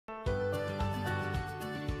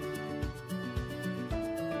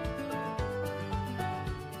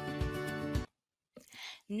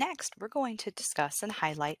Next, we're going to discuss and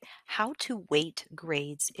highlight how to weight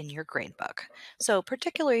grades in your gradebook. So,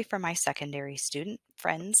 particularly for my secondary student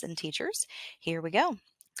friends and teachers, here we go.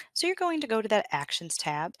 So, you're going to go to that Actions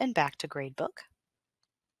tab and back to Gradebook.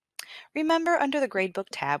 Remember, under the Gradebook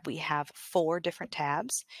tab, we have four different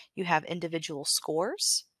tabs. You have individual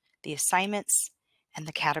scores, the assignments, and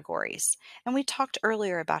the categories. And we talked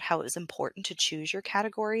earlier about how it was important to choose your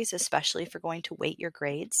categories, especially if you're going to weight your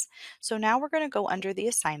grades. So now we're going to go under the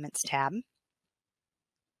Assignments tab,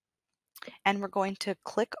 and we're going to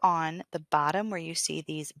click on the bottom where you see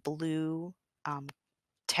these blue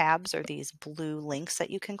tabs or these blue links that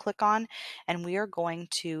you can click on, and we are going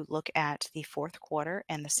to look at the fourth quarter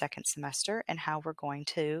and the second semester and how we're going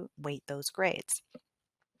to weight those grades.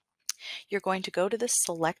 You're going to go to the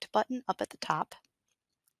Select button up at the top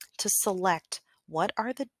to select what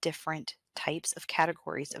are the different types of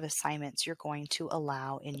categories of assignments you're going to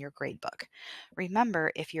allow in your gradebook.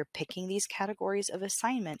 Remember, if you're picking these categories of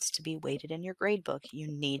assignments to be weighted in your gradebook, you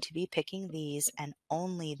need to be picking these and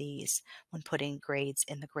only these when putting grades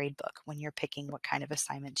in the gradebook when you're picking what kind of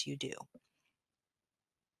assignments you do.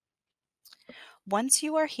 Once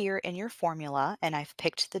you are here in your formula and I've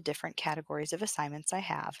picked the different categories of assignments I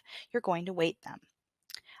have, you're going to weight them.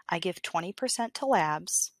 I give 20% to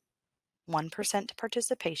labs, 1% to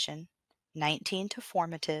participation, 19 to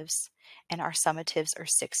formatives, and our summatives are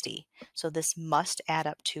 60. So this must add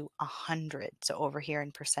up to 100. So over here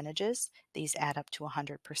in percentages, these add up to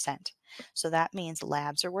 100%. So that means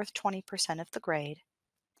labs are worth 20% of the grade,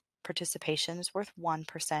 participation is worth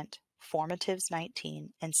 1%, formatives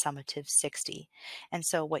 19, and summatives 60. And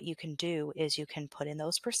so what you can do is you can put in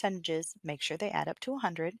those percentages, make sure they add up to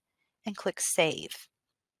 100, and click Save.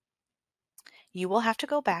 You will have to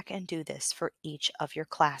go back and do this for each of your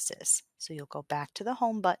classes. So you'll go back to the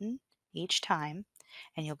Home button each time,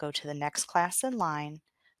 and you'll go to the next class in line,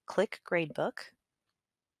 click Gradebook,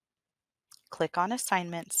 click on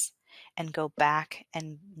Assignments, and go back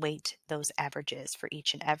and weight those averages for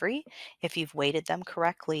each and every. If you've weighted them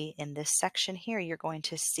correctly in this section here, you're going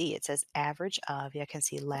to see it says average of, I can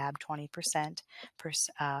see lab 20%,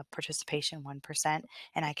 participation 1%,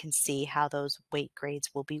 and I can see how those weight grades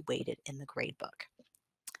will be weighted in the gradebook.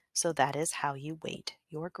 So that is how you weight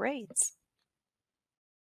your grades.